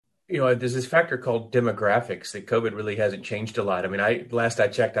There's this factor called demographics that COVID really hasn't changed a lot. I mean, last I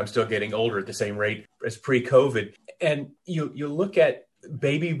checked, I'm still getting older at the same rate as pre-COVID. And you look at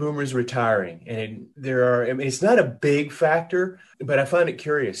baby boomers retiring, and I mean, it's not a big factor, but I find it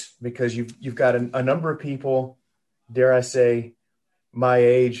curious because you've got a number of people, dare I say, my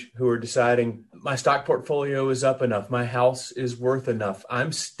age who are deciding my stock portfolio is up enough, my house is worth enough,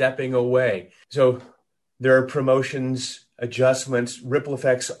 I'm stepping away. So there are promotions, adjustments, ripple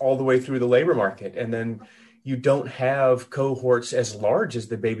effects all the way through the labor market. And then you don't have cohorts as large as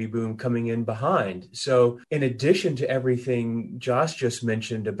the baby boom coming in behind. So in addition to everything Josh just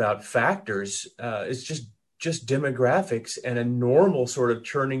mentioned about factors, it's just demographics and a normal sort of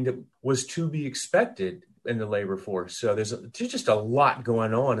churning that was to be expected in the labor force. So there's just a lot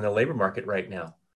going on in the labor market right now.